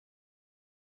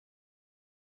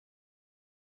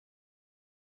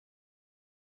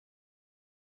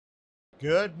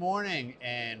Good morning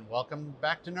and welcome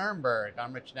back to Nuremberg.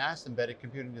 I'm Rich Nass, Embedded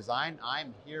Computing Design.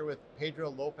 I'm here with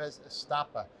Pedro López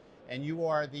Estepa, and you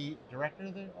are the Director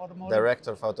of the Automotive?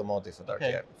 Director of Automotive at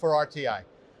RTI. For RTI.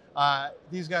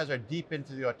 These guys are deep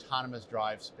into the autonomous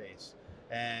drive space,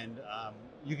 and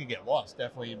you can get lost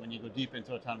definitely when you go deep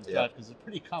into autonomous drive because it's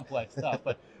pretty complex stuff.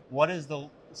 But what is the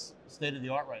state of the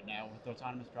art right now with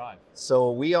autonomous drive?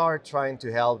 So we are trying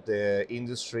to help the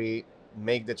industry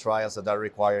make the trials that are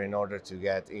required in order to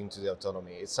get into the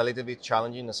autonomy. It's a little bit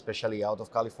challenging, especially out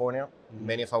of California.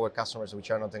 Many of our customers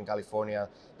which are not in California,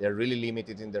 they're really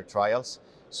limited in their trials.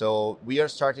 So we are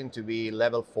starting to be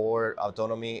level 4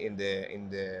 autonomy in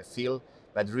the field,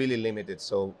 but really limited.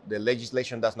 So the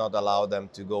legislation does not allow them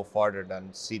to go farther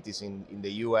than cities in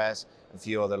the US and a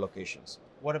few other locations.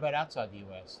 What about outside the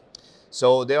US?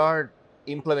 So there are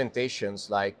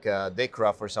implementations like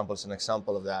DECRA, for example, is an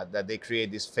example of that they create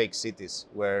these fake cities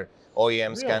where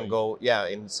OEMs can go. Yeah,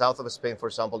 in south of Spain, for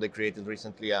example, they created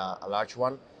recently a large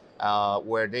one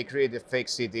where they create a fake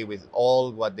city with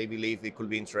all what they believe it could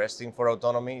be interesting for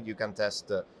autonomy. You can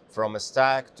test from a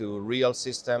stack to real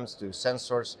systems to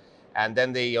sensors, and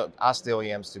then they ask the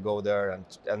OEMs to go there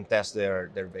and test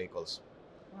their vehicles.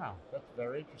 Wow, that's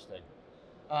very interesting.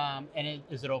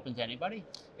 Is it open to anybody?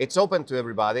 It's open to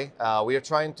everybody. We are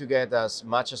trying to get as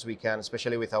much as we can,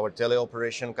 especially with our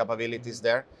teleoperation capabilities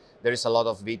there. There is a lot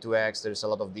of V2X, there is a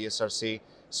lot of DSRC.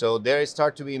 So there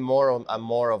start to be more and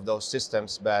more of those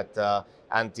systems, but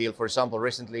until, for example,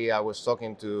 recently I was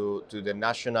talking to the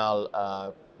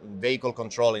national vehicle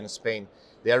control in Spain.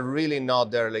 They are really not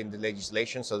there in the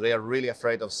legislation, so they are really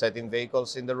afraid of setting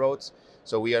vehicles in the roads.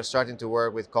 So we are starting to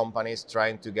work with companies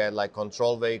trying to get like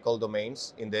control vehicle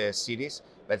domains in the cities,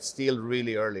 but still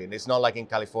really early. And it's not like in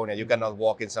California. You cannot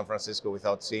walk in San Francisco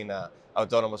without seeing an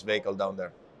autonomous vehicle down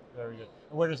there. Very good.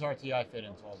 And where does RTI fit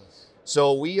into all this?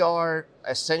 So we are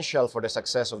essential for the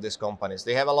success of these companies.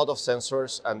 They have a lot of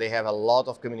sensors and they have a lot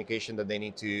of communication that they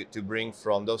need to bring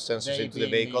from those sensors into the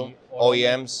vehicle.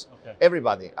 OEMs,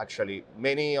 everybody actually.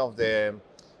 Many of the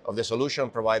solution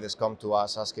providers come to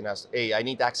us asking us, hey, I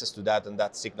need access to that and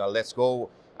that signal. Let's go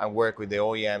and work with the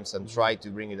OEMs and try to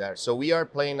bring it there. So we are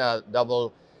playing a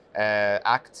double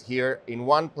act here. In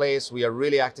one place, we are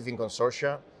really active in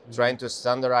consortia, trying to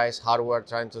standardize hardware,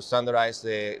 trying to standardize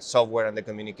the software and the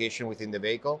communication within the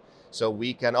vehicle so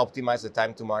we can optimize the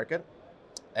time to market.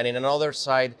 And in another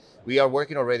side, we are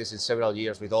working already since several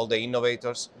years with all the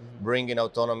innovators, bringing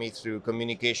autonomy through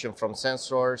communication from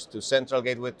sensors to central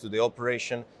gateway to the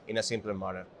operation in a simpler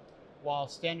manner. While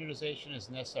standardization is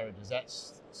necessary, does that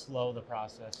slow the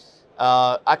process?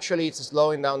 Actually, it's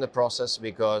slowing down the process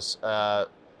because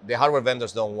the hardware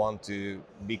vendors don't want to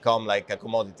become like a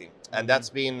commodity. And that's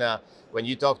been, when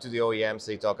you talk to the OEMs,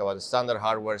 they talk about the standard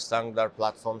hardware, standard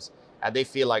platforms, and they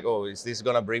feel like, oh, is this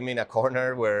going to bring me in a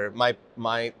corner where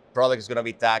my product is going to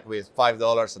be tagged with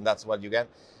 $5 and that's what you get?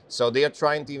 So they are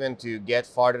trying to even to get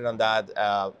farther than that.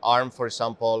 ARM, for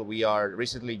example, we are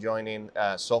recently joining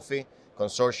SOFI,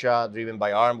 consortia driven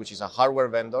by ARM, which is a hardware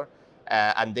vendor,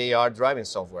 and they are driving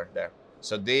software there.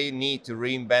 So they need to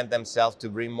reinvent themselves to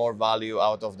bring more value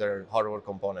out of their hardware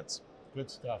components. Good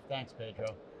stuff. Thanks,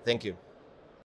 Pedro. Thank you.